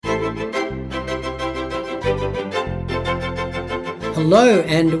Hello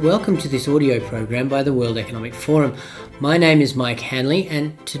and welcome to this audio program by the World Economic Forum. My name is Mike Hanley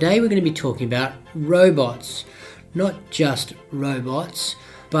and today we're going to be talking about robots. Not just robots,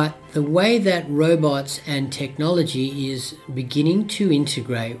 but the way that robots and technology is beginning to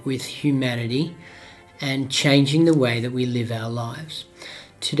integrate with humanity and changing the way that we live our lives.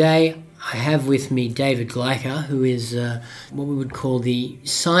 Today I have with me David Gleicher, who is what we would call the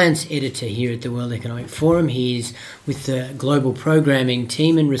science editor here at the World Economic Forum. He is with the global programming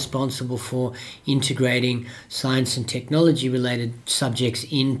team and responsible for integrating science and technology related subjects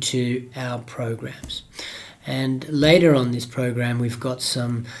into our programs. And later on this program, we've got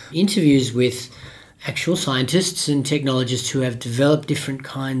some interviews with actual scientists and technologists who have developed different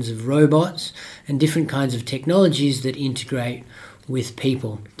kinds of robots and different kinds of technologies that integrate with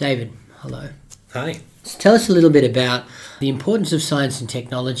people. David, hello. Hi. So tell us a little bit about the importance of science and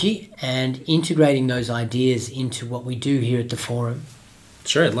technology and integrating those ideas into what we do here at the Forum.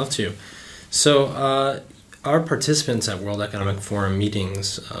 Sure, I'd love to. So our participants at World Economic Forum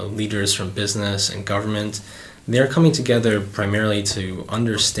meetings, leaders from business and government, they're coming together primarily to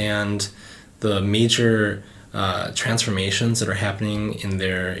understand the major transformations that are happening in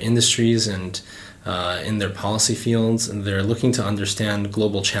their industries and in their policy fields, and they're looking to understand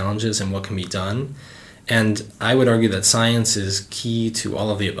global challenges and what can be done. And I would argue that science is key to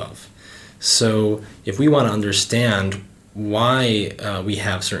all of the above. So if we want to understand why we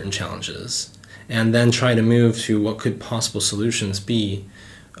have certain challenges and then try to move to what could possible solutions be,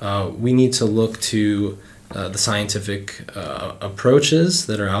 we need to look to the scientific approaches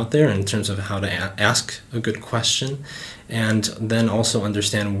that are out there in terms of how to ask a good question, and then also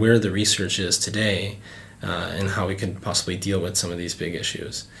understand where the research is today and how we could possibly deal with some of these big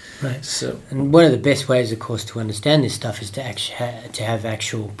issues. Right. So, and one of the best ways, of course, to understand this stuff is to actually to have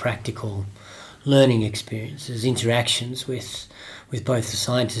actual practical learning experiences, interactions with both the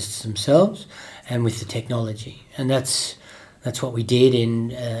scientists themselves and with the technology, and that's what we did in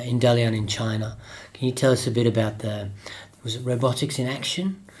Dalian in China. Can you tell us a bit about was it Robotics in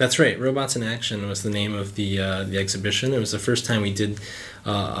Action? That's right. Robots in Action was the name of the exhibition. It was the first time we did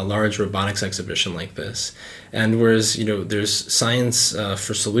a large robotics exhibition like this. And whereas, there's science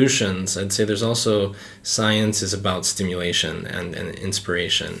for solutions, I'd say there's also science is about stimulation and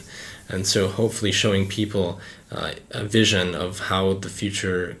inspiration. And so hopefully showing people a vision of how the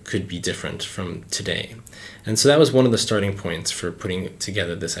future could be different from today. And so that was one of the starting points for putting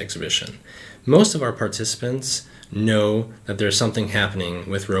together this exhibition. Most of our participants know that there's something happening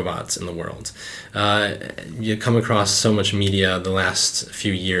with robots in the world. You come across so much media the last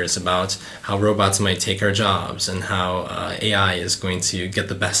few years about how robots might take our jobs and how AI is going to get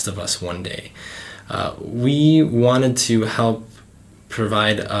the best of us one day. We wanted to help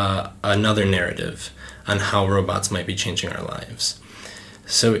provide another narrative on how robots might be changing our lives.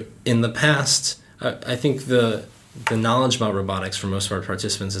 So in the past, I think the knowledge about robotics for most of our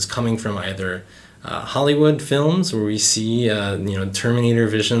participants is coming from either Hollywood films where we see Terminator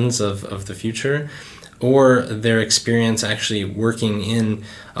visions of the future, or their experience actually working in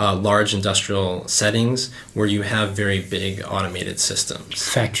large industrial settings where you have very big automated systems.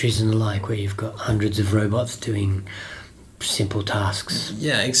 Factories and the like, where you've got hundreds of robots doing simple tasks.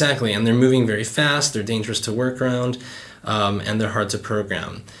 Yeah, exactly. And they're moving very fast, they're dangerous to work around, and they're hard to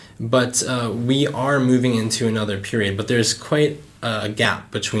program. But we are moving into another period, but there's quite a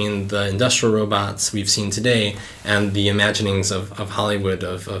gap between the industrial robots we've seen today and the imaginings of Hollywood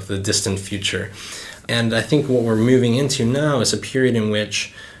of the distant future. And I think what we're moving into now is a period in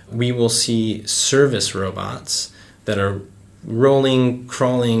which we will see service robots that are rolling,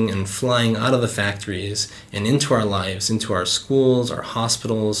 crawling, and flying out of the factories and into our lives, into our schools, our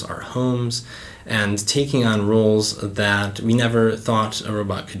hospitals, our homes, and taking on roles that we never thought a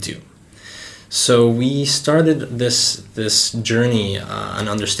robot could do. So we started this journey on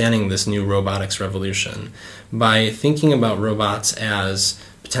understanding this new robotics revolution by thinking about robots as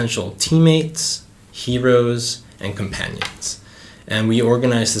potential teammates, heroes, and companions. And we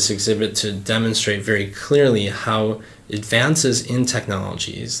organized this exhibit to demonstrate very clearly how advances in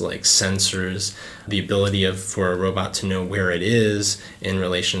technologies like sensors, the ability for a robot to know where it is in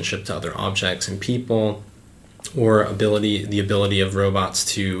relationship to other objects and people, or the ability of robots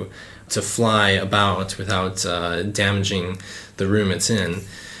to fly about without damaging the room it's in.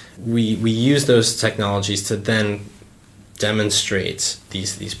 We use those technologies to then demonstrate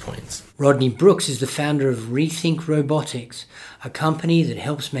these points. Rodney Brooks is the founder of Rethink Robotics, a company that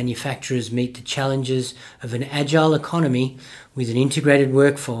helps manufacturers meet the challenges of an agile economy with an integrated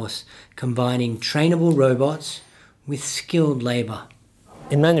workforce, combining trainable robots with skilled labour.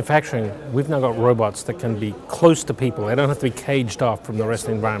 In manufacturing, we've now got robots that can be close to people. They don't have to be caged off from the rest of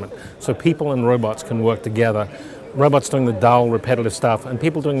the environment. So people and robots can work together. Robots doing the dull, repetitive stuff, and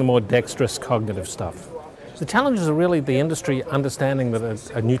people doing the more dexterous, cognitive stuff. The challenges are really the industry understanding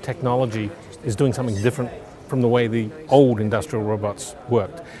that a new technology is doing something different from the way the old industrial robots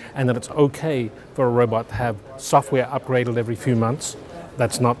worked, and that it's okay for a robot to have software upgraded every few months.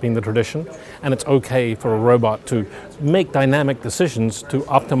 That's not been the tradition. And it's okay for a robot to make dynamic decisions to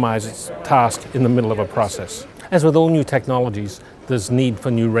optimize its task in the middle of a process. As with all new technologies, there's need for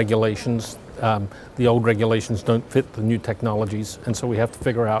new regulations. The old regulations don't fit the new technologies, and so we have to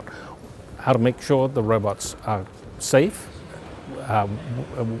figure out how to make sure the robots are safe,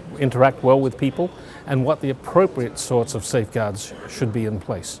 interact well with people, and what the appropriate sorts of safeguards should be in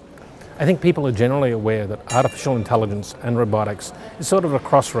place. I think people are generally aware that artificial intelligence and robotics is sort of a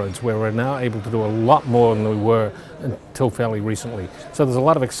crossroads where we're now able to do a lot more than we were until fairly recently. So there's a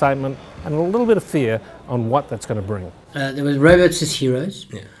lot of excitement and a little bit of fear on what that's going to bring. There was robots as heroes,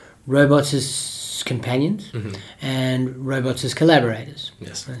 robots as companions, and robots as collaborators.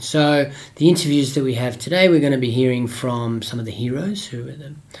 Yes. And so the interviews that we have today, we're going to be hearing from some of the heroes, who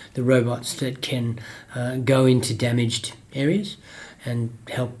are the robots that can go into damaged areas and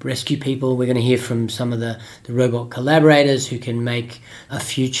help rescue people. We're going to hear from some of the robot collaborators who can make a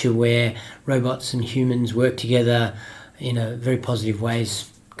future where robots and humans work together in a very positive ways,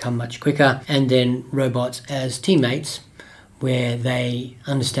 come much quicker. And then robots as teammates, where they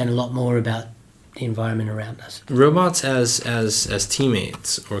understand a lot more about the environment around us. Robots as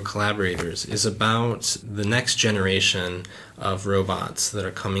teammates or collaborators is about the next generation of robots that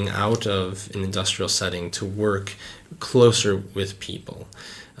are coming out of an industrial setting to work closer with people,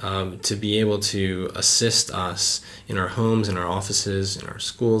 to be able to assist us in our homes, in our offices, in our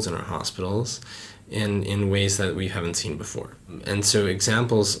schools, in our hospitals, in ways that we haven't seen before. And so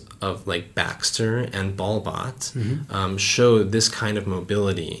examples of like Baxter and Ballbot show this kind of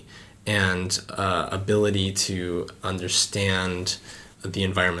mobility and ability to understand the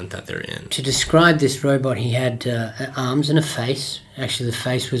environment that they're in. To describe this robot, he had arms and a face. Actually, the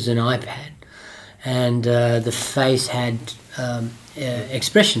face was an iPad. And the face had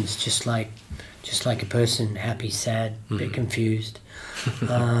expressions, just like a person, happy, sad, a bit confused.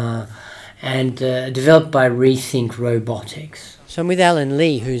 And developed by Rethink Robotics. So I'm with Alan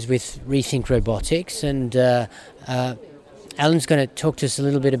Lee, who's with Rethink Robotics, and Alan's going to talk to us a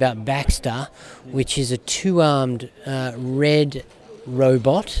little bit about Baxter, which is a two-armed red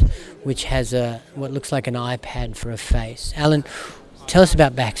robot, which has what looks like an iPad for a face. Alan, tell us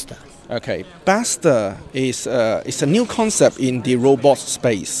about Baxter. Okay, Baxter is a new concept in the robot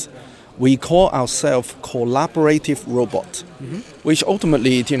space. We call ourselves collaborative robot, which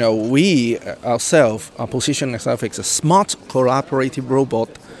ultimately, we ourselves are positioning ourselves as a smart collaborative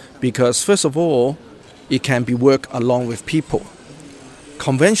robot because, first of all, it can be worked along with people.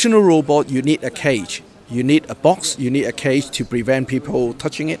 Conventional robot, you need a cage. You need a box, you need a cage to prevent people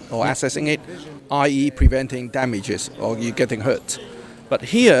touching it or accessing it, i.e. preventing damages or you getting hurt. But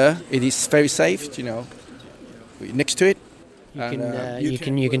here, it is very safe, next to it.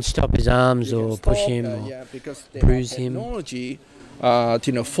 You can stop his arms or push him or bruise him. Technology,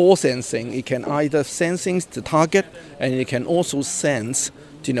 force sensing, it can either sensing the target and it can also sense,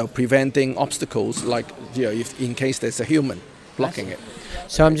 preventing obstacles like, if in case there's a human blocking it.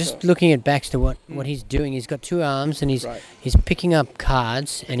 So I'm just looking at Baxter, what he's doing. He's got two arms and he's picking up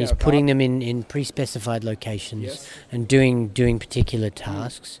cards and he's putting them in pre-specified locations and doing particular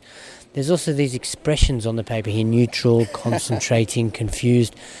tasks. There's also these expressions on the paper here: neutral, concentrating,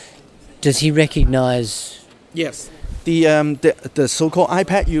 confused. Does he recognise? Yes. The so-called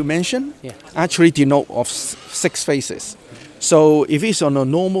iPad you mentioned actually denote of 6 faces. So if it's on a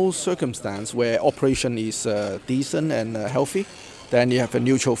normal circumstance where operation is decent and healthy, then you have a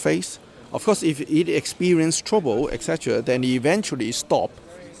neutral face. Of course, if it experiences trouble, etc., then you eventually stop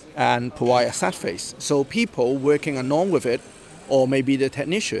and provide a sad face. So people working along with it, or maybe the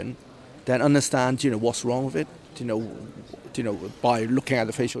technician, then understand, what's wrong with it, by looking at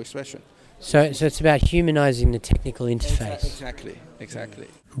the facial expression. So it's about humanizing the technical interface. Exactly.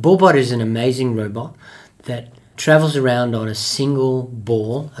 Ballbot is an amazing robot that travels around on a single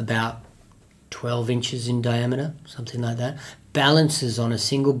ball, about 12 inches in diameter, something like that, balances on a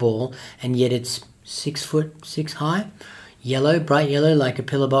single ball, and yet it's 6'6" high, yellow, bright yellow, like a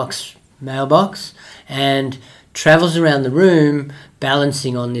pillar box mailbox, and travels around the room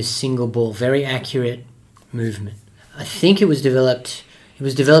balancing on this single ball. Very accurate movement. I think it was developed It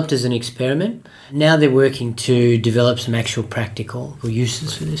was developed as an experiment. Now they're working to develop some actual practical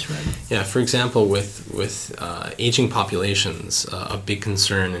uses for this robot. Yeah, for example, with aging populations, a big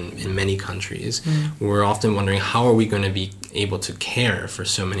concern in many countries, we're often wondering how are we going to be able to care for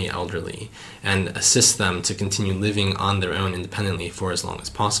so many elderly and assist them to continue living on their own independently for as long as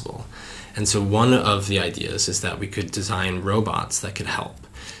possible. And so one of the ideas is that we could design robots that could help.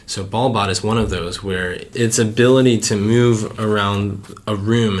 So BallBot is one of those where its ability to move around a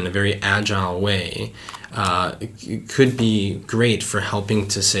room in a very agile way could be great for helping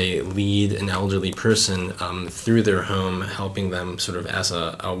to, say, lead an elderly person through their home, helping them sort of as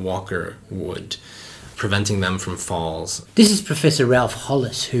a walker would, preventing them from falls. This is Professor Ralph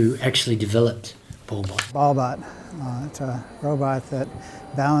Hollis, who actually developed BallBot. BallBot. It's a robot that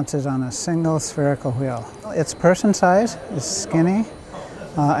balances on a single spherical wheel. It's person-sized, it's skinny,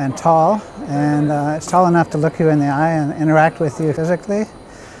 and tall, and it's tall enough to look you in the eye and interact with you physically.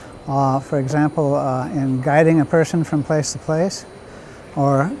 For example, in guiding a person from place to place,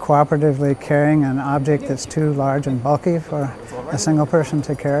 or cooperatively carrying an object that's too large and bulky for a single person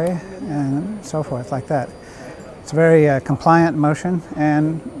to carry, and so forth, like that. It's a very compliant motion,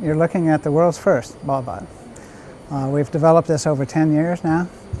 and you're looking at the world's first BallBot. We've developed this over 10 years now,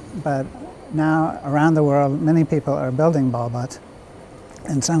 but now around the world many people are building BallBots,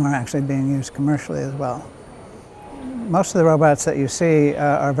 and some are actually being used commercially as well. Most of the robots that you see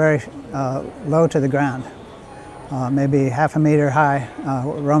are very low to the ground, maybe half a meter high,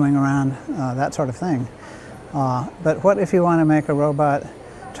 roaming around, that sort of thing. But what if you want to make a robot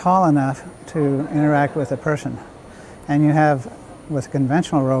tall enough to interact with a person? And you have, with a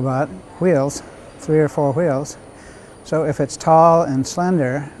conventional robot, wheels, 3 or 4 wheels. So if it's tall and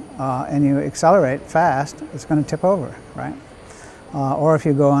slender and you accelerate fast, it's going to tip over, right? Or if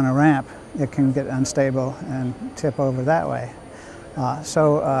you go on a ramp, it can get unstable and tip over that way.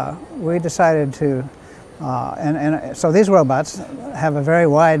 So we decided to, so these robots have a very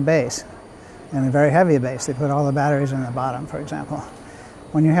wide base and a very heavy base. They put all the batteries in the bottom, for example.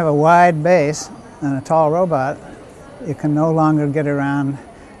 When you have a wide base and a tall robot, you can no longer get around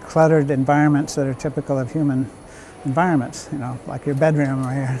cluttered environments that are typical of human environments, like your bedroom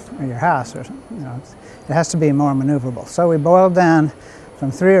or your house, or it has to be more maneuverable. So we boiled down from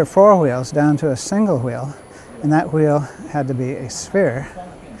 3 or 4 wheels down to a single wheel, and that wheel had to be a sphere.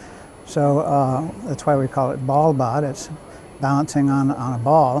 So that's why we call it BallBot. It's balancing on a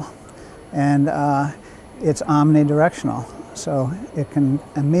ball, and it's omnidirectional, so it can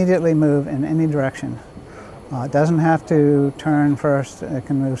immediately move in any direction. It doesn't have to turn first. It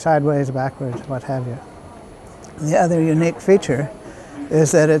can move sideways, backwards, what have you. The other unique feature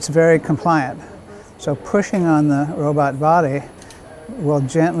is that it's very compliant. So pushing on the robot body will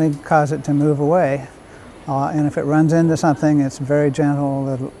gently cause it to move away. And if it runs into something, it's very gentle.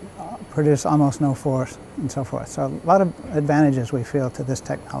 It'll produce almost no force and so forth. So a lot of advantages we feel to this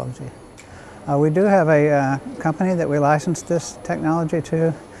technology. We do have a company that we licensed this technology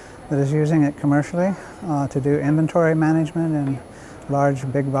to that is using it commercially to do inventory management in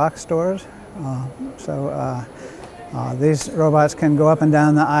large big box stores. These robots can go up and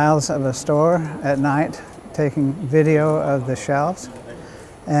down the aisles of a store at night, taking video of the shelves.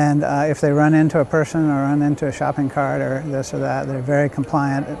 And if they run into a person or run into a shopping cart or this or that, they're very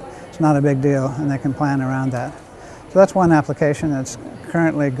compliant. It's not a big deal, and they can plan around that. So that's one application that's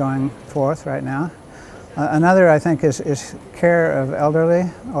currently going forth right now. Another, I think, is care of elderly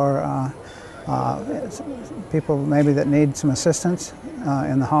or people maybe that need some assistance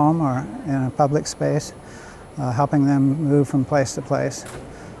in the home or in a public space, helping them move from place to place,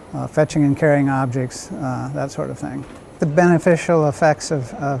 fetching and carrying objects, that sort of thing. The beneficial effects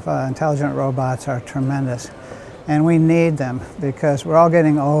of intelligent robots are tremendous, and we need them because we're all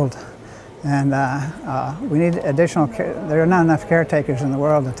getting old, and we need additional care. There are not enough caretakers in the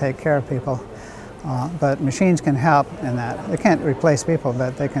world to take care of people, but machines can help in that. They can't replace people,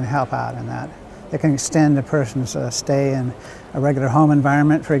 but they can help out in that. They can extend a person's stay in a regular home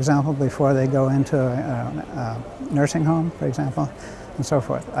environment, for example, before they go into a nursing home, for example, and so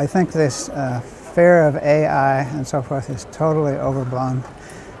forth. I think this fear of AI and so forth is totally overblown,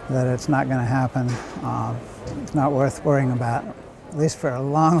 that it's not going to happen. It's not worth worrying about, at least for a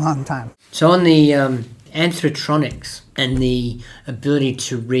long, long time. So on the anthrotronics and the ability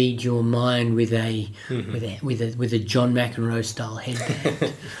to read your mind with a John McEnroe style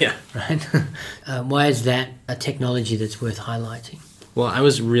headband, Yeah. right? Why is that a technology that's worth highlighting? Well, I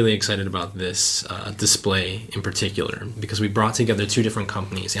was really excited about this display in particular because we brought together 2 different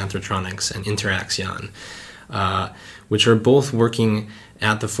companies, Anthrotronics and Interaxion, which are both working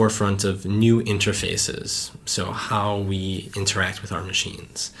at the forefront of new interfaces, so how we interact with our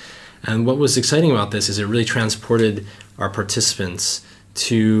machines. And what was exciting about this is it really transported our participants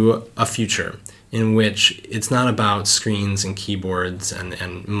to a future in which it's not about screens and keyboards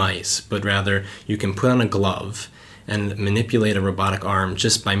and mice, but rather you can put on a glove and manipulate a robotic arm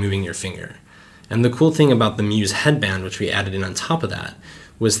just by moving your finger. And the cool thing about the Muse headband, which we added in on top of that,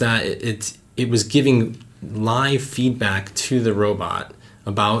 was that it was giving live feedback to the robot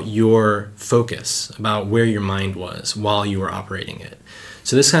about your focus, about where your mind was while you were operating it.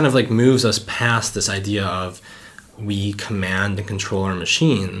 So this kind of like moves us past this idea of we command and control our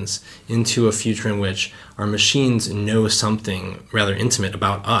machines into a future in which our machines know something rather intimate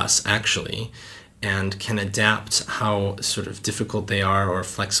about us, actually, and can adapt how sort of difficult they are or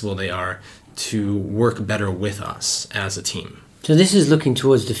flexible they are to work better with us as a team. So this is looking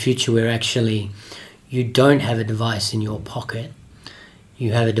towards the future where actually you don't have a device in your pocket,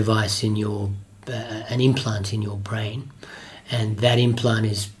 you have a device in your, an implant in your brain, and that implant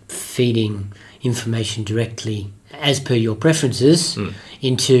is feeding information directly as per your preferences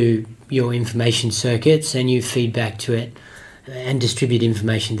into your information circuits, and you feed back to it and distribute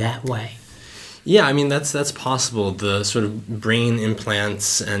information that way. Yeah, I mean, that's possible. The sort of brain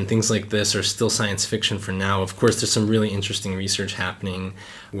implants and things like this are still science fiction for now. Of course, there's some really interesting research happening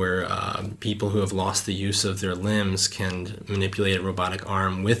where people who have lost the use of their limbs can manipulate a robotic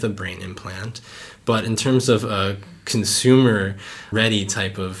arm with a brain implant. But in terms of a consumer-ready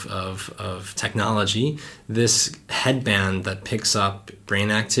type of technology, this headband that picks up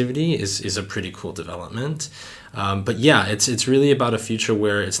brain activity is a pretty cool development. But yeah, it's really about a future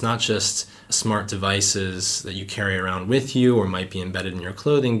where it's not just smart devices that you carry around with you or might be embedded in your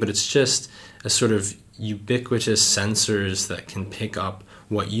clothing, but it's just a sort of ubiquitous sensors that can pick up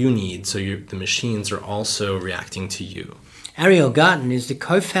what you need, so the machines are also reacting to you. Ariel Garten is the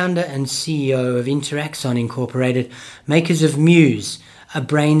co-founder and CEO of Interaxon Incorporated, makers of Muse, a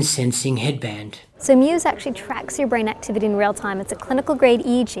brain-sensing headband. So Muse actually tracks your brain activity in real time. It's a clinical-grade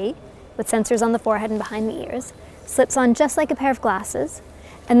EEG with sensors on the forehead and behind the ears, slips on just like a pair of glasses,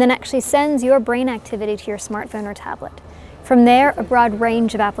 and then actually sends your brain activity to your smartphone or tablet. From there, a broad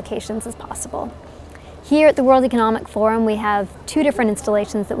range of applications is possible. Here at the World Economic Forum, we have two different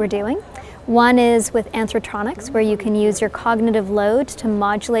installations that we're doing. One is with Anthrotronics, where you can use your cognitive load to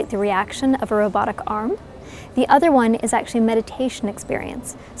modulate the reaction of a robotic arm. The other one is actually a meditation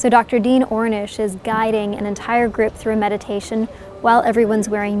experience. So Dr. Dean Ornish is guiding an entire group through a meditation while everyone's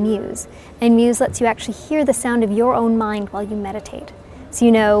wearing Muse. And Muse lets you actually hear the sound of your own mind while you meditate. So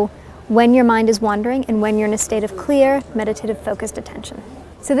you know when your mind is wandering and when you're in a state of clear, meditative, focused attention.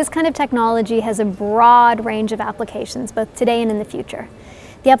 So this kind of technology has a broad range of applications, both today and in the future.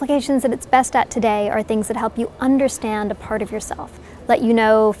 The applications that it's best at today are things that help you understand a part of yourself. Let you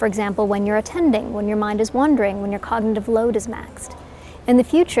know, for example, when you're attending, when your mind is wandering, when your cognitive load is maxed. In the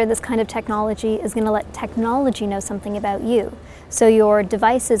future, this kind of technology is going to let technology know something about you. So your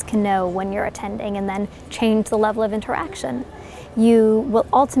devices can know when you're attending and then change the level of interaction. You will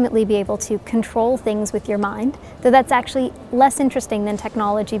ultimately be able to control things with your mind, though that's actually less interesting than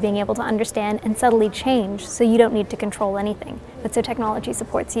technology being able to understand and subtly change, so you don't need to control anything, but so technology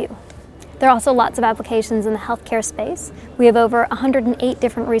supports you. There are also lots of applications in the healthcare space. We have over 108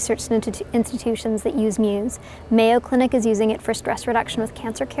 different research institutions that use Muse. Mayo Clinic is using it for stress reduction with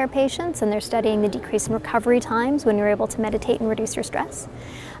cancer care patients, and they're studying the decrease in recovery times when you're able to meditate and reduce your stress.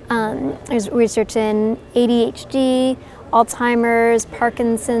 There's research in ADHD, Alzheimer's,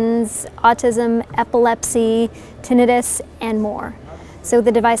 Parkinson's, autism, epilepsy, tinnitus, and more. So with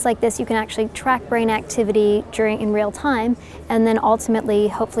a device like this, you can actually track brain activity in real time, and then ultimately,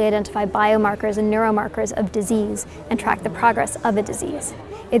 hopefully identify biomarkers and neuromarkers of disease and track the progress of a disease.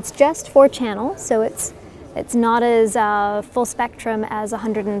 It's just 4 channels, so it's not as full spectrum as a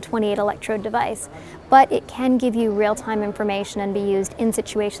 128 electrode device, but it can give you real-time information and be used in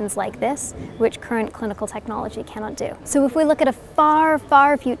situations like this, which current clinical technology cannot do. So if we look at a far,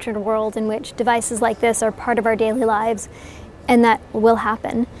 far future world in which devices like this are part of our daily lives, and that will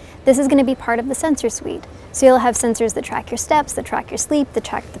happen, this is going to be part of the sensor suite. So you'll have sensors that track your steps, that track your sleep, that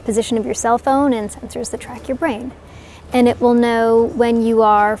track the position of your cell phone, and sensors that track your brain. And it will know when you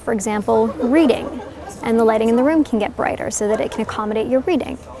are, for example, reading, and the lighting in the room can get brighter so that it can accommodate your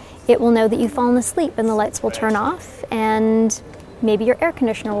reading. It will know that you've fallen asleep and the lights will turn off, and maybe your air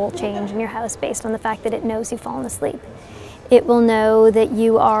conditioner will change in your house based on the fact that it knows you've fallen asleep. It will know that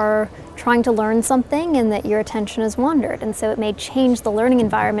you are trying to learn something and that your attention has wandered. And so it may change the learning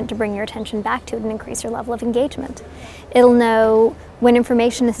environment to bring your attention back to it and increase your level of engagement. It'll know when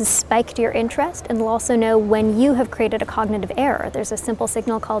information has spiked your interest, and it'll also know when you have created a cognitive error. There's a simple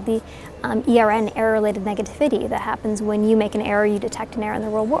signal called the ERN, error-related negativity, that happens when you make an error, you detect an error in the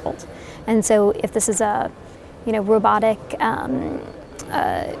real world. And so if this is a robotic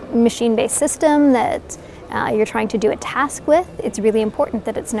machine-based system that you're trying to do a task with, it's really important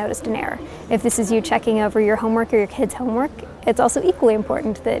that it's noticed an error. If this is you checking over your homework or your kids' homework, it's also equally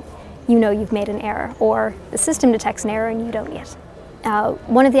important that you know you've made an error, or the system detects an error and you don't yet.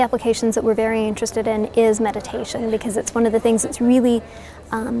 One of the applications that we're very interested in is meditation, because it's one of the things that's really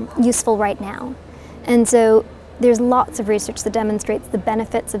useful right now. And so there's lots of research that demonstrates the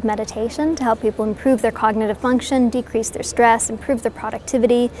benefits of meditation to help people improve their cognitive function, decrease their stress, improve their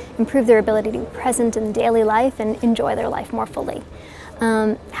productivity, improve their ability to be present in daily life and enjoy their life more fully.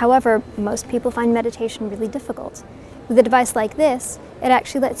 However, most people find meditation really difficult. With a device like this, it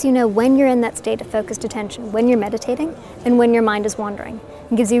actually lets you know when you're in that state of focused attention, when you're meditating, and when your mind is wandering.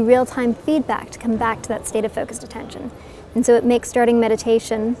 It gives you real-time feedback to come back to that state of focused attention. And so it makes starting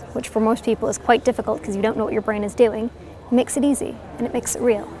meditation, which for most people is quite difficult because you don't know what your brain is doing, it makes it easy and it makes it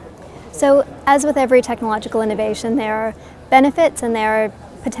real. So as with every technological innovation, there are benefits and there are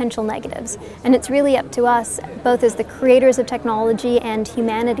potential negatives. And it's really up to us, both as the creators of technology and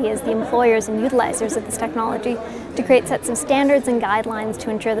humanity as the employers and utilizers of this technology, to create sets of standards and guidelines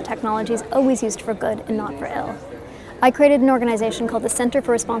to ensure that technology is always used for good and not for ill. I created an organization called the Center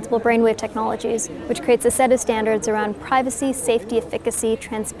for Responsible Brainwave Technologies, which creates a set of standards around privacy, safety, efficacy,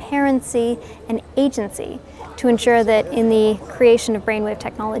 transparency, and agency to ensure that in the creation of brainwave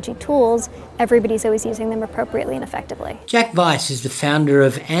technology tools, everybody's always using them appropriately and effectively. Jack Weiss is the founder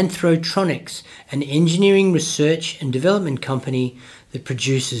of Anthrotronics, an engineering research and development company that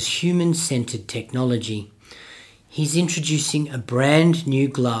produces human-centered technology. He's introducing a brand new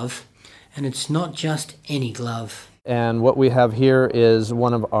glove, and it's not just any glove. And what we have here is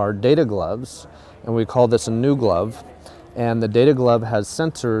one of our data gloves, and we call this a new glove. And the data glove has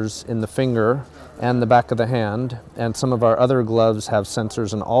sensors in the finger and the back of the hand, and some of our other gloves have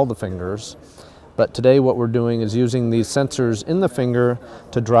sensors in all the fingers. But today what we're doing is using these sensors in the finger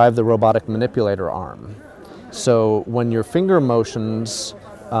to drive the robotic manipulator arm. So when your finger motions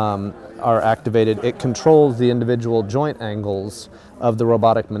are activated, it controls the individual joint angles of the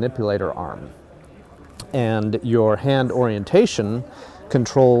robotic manipulator arm. And your hand orientation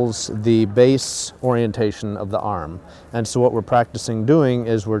controls the base orientation of the arm. And so what we're practicing doing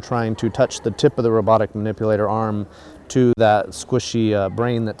is we're trying to touch the tip of the robotic manipulator arm to that squishy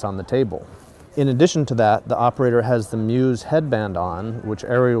brain that's on the table. In addition to that, the operator has the Muse headband on, which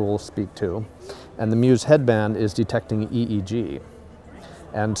Ariel will speak to, and the Muse headband is detecting EEG.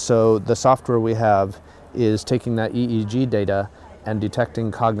 And so the software we have is taking that EEG data and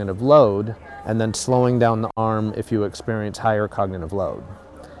detecting cognitive load, and then slowing down the arm if you experience higher cognitive load.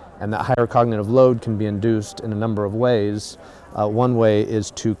 And that higher cognitive load can be induced in a number of ways. One way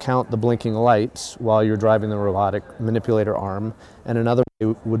is to count the blinking lights while you're driving the robotic manipulator arm, and another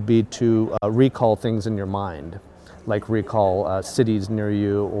way would be to recall things in your mind, like recall cities near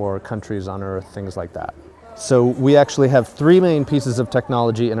you or countries on Earth, things like that. So we actually have three main pieces of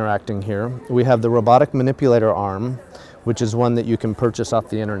technology interacting here. We have the robotic manipulator arm, which is one that you can purchase off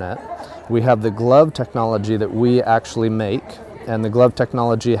the internet. We have the glove technology that we actually make, and the glove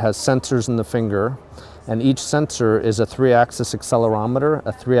technology has sensors in the finger, and each sensor is a 3-axis accelerometer,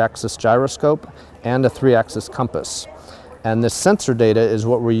 a 3-axis gyroscope, and a 3-axis compass. And this sensor data is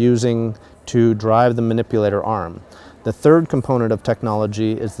what we're using to drive the manipulator arm. The third component of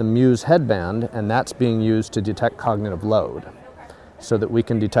technology is the Muse headband, and that's being used to detect cognitive load, so that we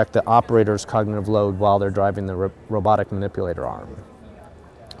can detect the operator's cognitive load while they're driving the robotic manipulator arm.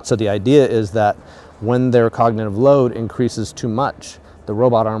 So the idea is that when their cognitive load increases too much, the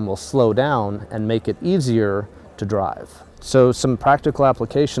robot arm will slow down and make it easier to drive. So some practical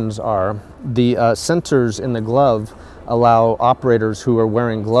applications are the sensors in the glove allow operators who are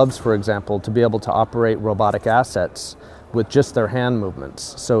wearing gloves, for example, to be able to operate robotic assets with just their hand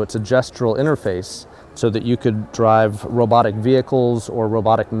movements. So it's a gestural interface so that you could drive robotic vehicles or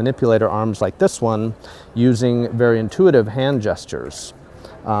robotic manipulator arms like this one using very intuitive hand gestures.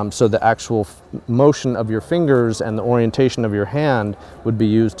 So the actual motion of your fingers and the orientation of your hand would be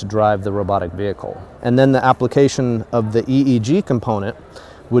used to drive the robotic vehicle. And then the application of the EEG component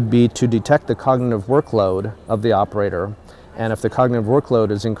would be to detect the cognitive workload of the operator. And if the cognitive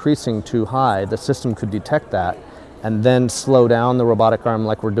workload is increasing too high, the system could detect that and then slow down the robotic arm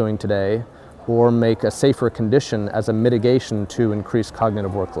like we're doing today, or make a safer condition as a mitigation to increase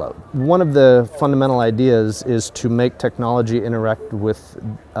cognitive workload. One of the fundamental ideas is to make technology interact with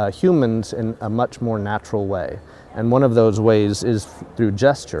humans in a much more natural way. And one of those ways is through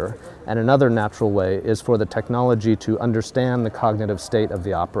gesture, and another natural way is for the technology to understand the cognitive state of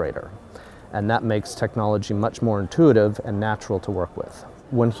the operator. And that makes technology much more intuitive and natural to work with.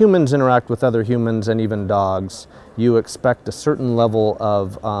 When humans interact with other humans and even dogs, you expect a certain level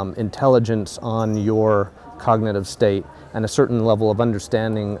of intelligence on your cognitive state and a certain level of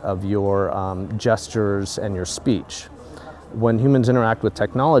understanding of your gestures and your speech. When humans interact with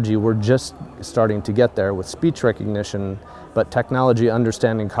technology, we're just starting to get there with speech recognition, but technology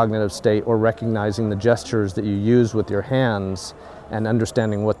understanding cognitive state or recognizing the gestures that you use with your hands and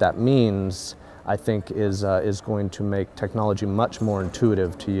understanding what that means, I think is going to make technology much more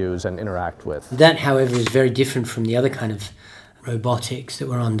intuitive to use and interact with. That, however, is very different from the other kind of robotics that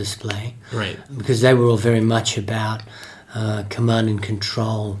were on display. Right. Because they were all very much about command and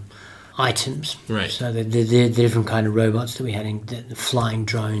control items. Right. So the different kind of robots that we had, in the flying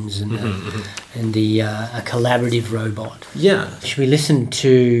drones and a collaborative robot. Yeah. Should we listen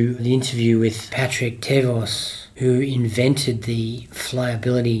to the interview with Patrick Tevos, who invented the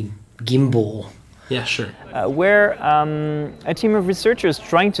flyability gimbal? Yeah, sure. We're a team of researchers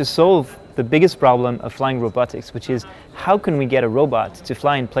trying to solve the biggest problem of flying robotics, which is how can we get a robot to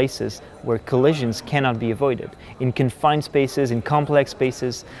fly in places where collisions cannot be avoided, in confined spaces, in complex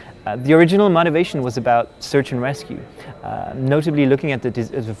spaces. The original motivation was about search and rescue, notably looking at the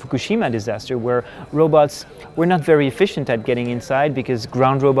Fukushima disaster, where robots were not very efficient at getting inside because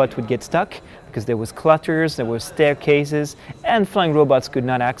ground robots would get stuck, because there was clutters, there were staircases, and flying robots could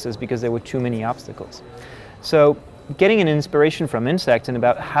not access because there were too many obstacles. So getting an inspiration from insects and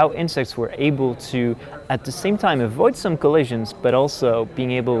about how insects were able to, at the same time, avoid some collisions, but also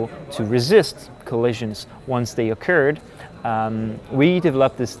being able to resist collisions once they occurred, we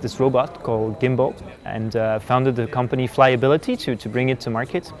developed this robot called Gimbal and founded the company Flyability to bring it to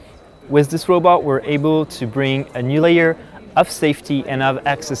market. With this robot, we're able to bring a new layer of safety and of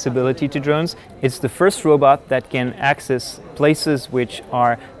accessibility to drones. It's the first robot that can access places which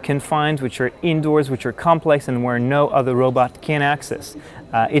are confined, which are indoors, which are complex, and where no other robot can access.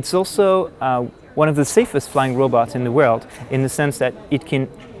 It's also one of the safest flying robots in the world, in the sense that it can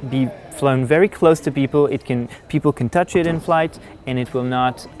be flown very close to people. People can touch it in flight, and it will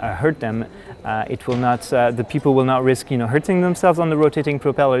not hurt them. The people will not risk, hurting themselves on the rotating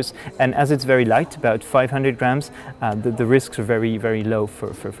propellers. And as it's very light, about 500 grams, the risks are very, very low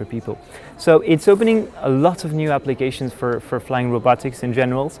for people. So it's opening a lot of new applications for flying robotics in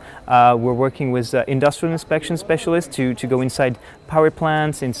general. We're working with industrial inspection specialists to go inside power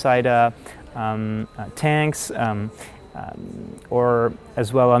plants, inside tanks, or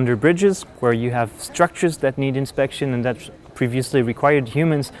as well under bridges where you have structures that need inspection and that previously required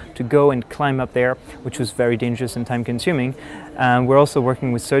humans to go and climb up there, which was very dangerous and time consuming. We're also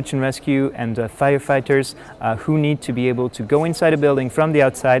working with search and rescue and firefighters who need to be able to go inside a building from the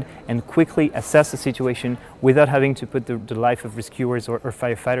outside and quickly assess the situation without having to put the life of rescuers or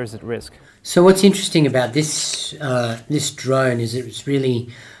firefighters at risk. So what's interesting about this drone is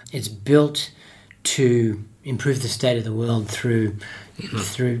it's built to improve the state of the world through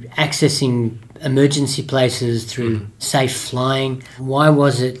accessing emergency places, through safe flying. Why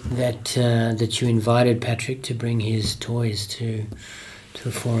was it that you invited Patrick to bring his toys to a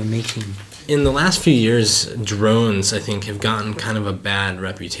forum meeting? In the last few years, drones, I think, have gotten kind of a bad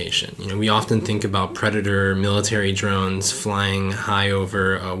reputation. We often think about Predator military drones flying high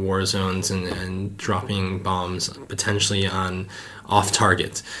over war zones and dropping bombs potentially on off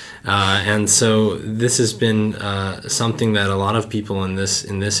target. And so this has been something that a lot of people in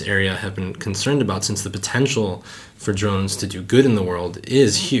this area have been concerned about, since the potential for drones to do good in the world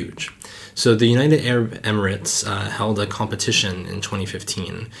is huge. So the United Arab Emirates held a competition in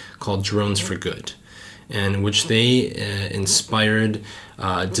 2015 called Drones for Good, in which they inspired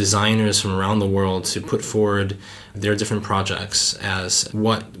designers from around the world to put forward their different projects as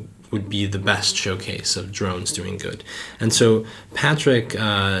what would be the best showcase of drones doing good. And so Patrick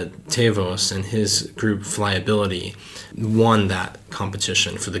Tevos and his group Flyability won that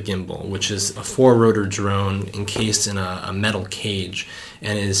competition for the Gimbal, which is a 4-rotor drone encased in a metal cage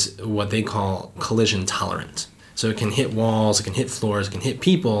and is what they call collision tolerant. So it can hit walls, it can hit floors, it can hit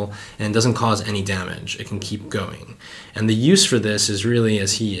people, and it doesn't cause any damage. It can keep going. And the use for this is really,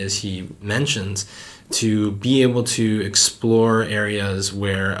 as he mentions, to be able to explore areas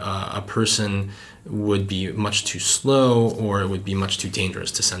where a person would be much too slow, or it would be much too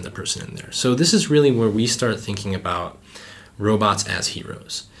dangerous to send a person in there. So this is really where we start thinking about robots as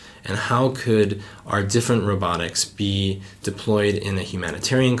heroes. and how could our different robotics be deployed in a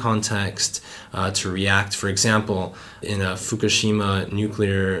humanitarian context to react, for example, in a Fukushima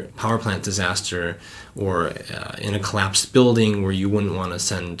nuclear power plant disaster, or in a collapsed building where you wouldn't want to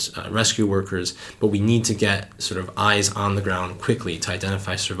send rescue workers, but we need to get sort of eyes on the ground quickly to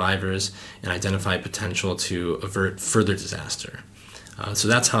identify survivors and identify potential to avert further disaster. So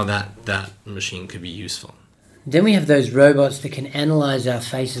that's how that machine could be useful. Then we have those robots that can analyze our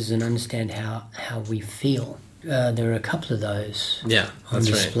faces and understand how we feel. There are a couple of those on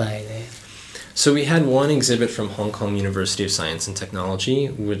display there. So we had one exhibit from Hong Kong University of Science and Technology,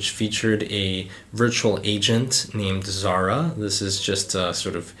 which featured a virtual agent named Zara. This is just a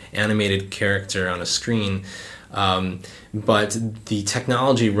sort of animated character on a screen. But the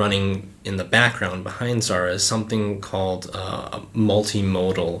technology running in the background behind Zara is something called a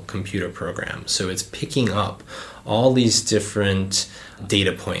multimodal computer program. So it's picking up all these different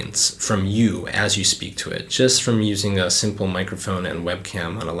data points from you as you speak to it, just from using a simple microphone and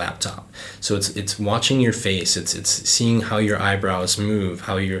webcam on a laptop. So it's watching your face, it's seeing how your eyebrows move,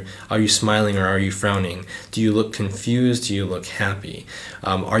 are you smiling or are you frowning? Do you look confused? Do you look happy?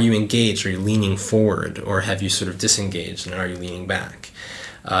 Are you engaged? Are you leaning forward? Or have you sort of disengaged and are you leaning back?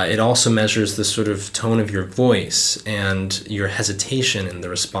 It also measures the sort of tone of your voice and your hesitation in the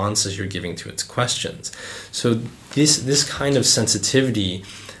responses you're giving to its questions. So this kind of sensitivity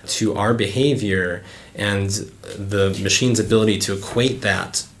to our behavior and the machine's ability to equate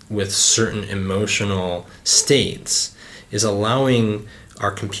that with certain emotional states is allowing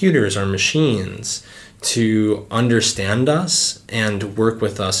our computers, our machines, to understand us and work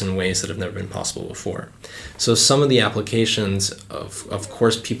with us in ways that have never been possible before. So some of the applications, of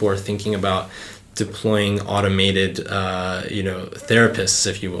course, people are thinking about deploying automated, therapists,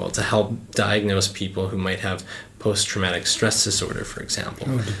 if you will, to help diagnose people who might have post-traumatic stress disorder, for example.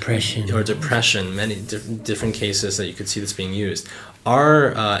 Or depression, many different cases that you could see this being used.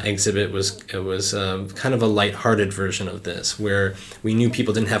 Our exhibit was kind of a lighthearted version of this, where we knew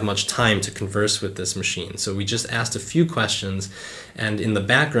people didn't have much time to converse with this machine. So we just asked a few questions, and in the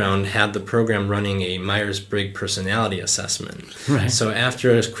background had the program running a Myers-Briggs personality assessment. Right. So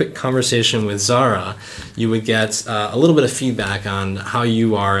after a quick conversation with Zara, you would get a little bit of feedback on how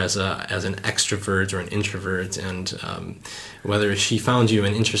you are as an extrovert or an introvert, and whether she found you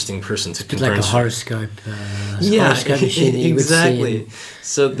an interesting person to converse. Like a horoscope. Horoscope machine that you exactly. Would see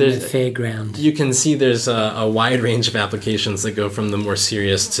so there's the fairground. You can see there's a wide range of applications that go from the more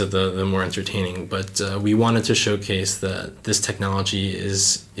serious to the more entertaining. But we wanted to showcase that this technology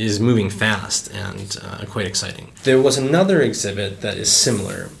is moving fast and quite exciting. There was another exhibit that is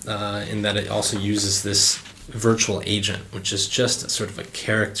similar in that it also uses this virtual agent, which is just sort of a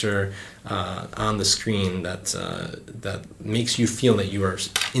character on the screen that makes you feel that you are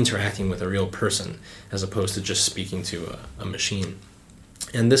interacting with a real person as opposed to just speaking to a machine.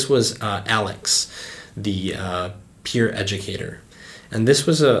 And this was Alex, the peer educator. And this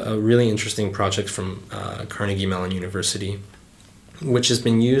was a really interesting project from Carnegie Mellon University, which has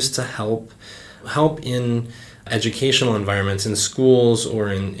been used to help in educational environments, in schools or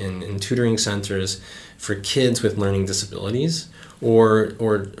in tutoring centers for kids with learning disabilities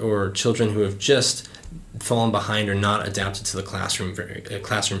or children who have just fallen behind or not adapted to the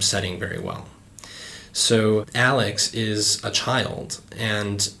classroom setting very well. So Alex is a child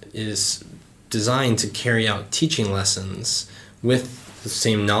and is designed to carry out teaching lessons with the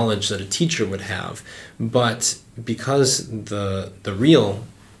same knowledge that a teacher would have, but because the real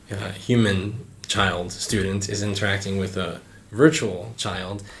human student is interacting with a virtual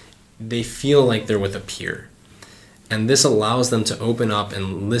child, they feel like they're with a peer. And this allows them to open up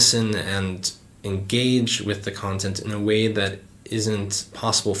and listen and engage with the content in a way that isn't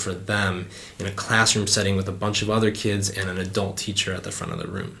possible for them in a classroom setting with a bunch of other kids and an adult teacher at the front of the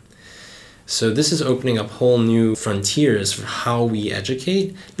room. So this is opening up whole new frontiers for how we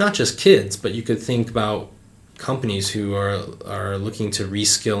educate, not just kids, but you could think about companies who are looking to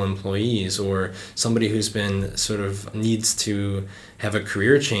reskill employees, or somebody who's been needs to have a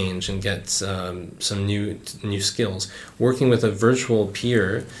career change and get some new skills. Working with a virtual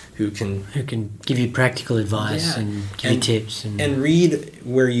peer who can give you practical advice and give you tips and read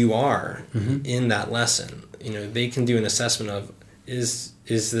where you are in that lesson. They can do an assessment of is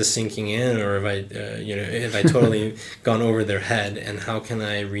this sinking in, or have I totally gone over their head, and how can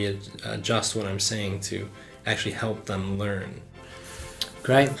I readjust what I'm saying to actually help them learn.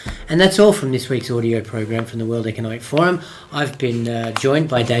 Great. And that's all from this week's audio program from the World Economic Forum. I've been joined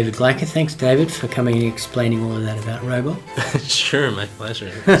by David Gleicher. Thanks, David, for coming and explaining all of that about robot. Sure, my pleasure.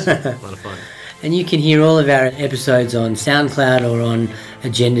 It was a lot of fun. And you can hear all of our episodes on SoundCloud or on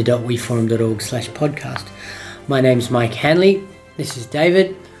agenda.weforum.org/podcast. My name's Mike Hanley. This is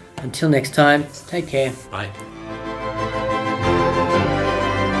David. Until next time, take care. Bye.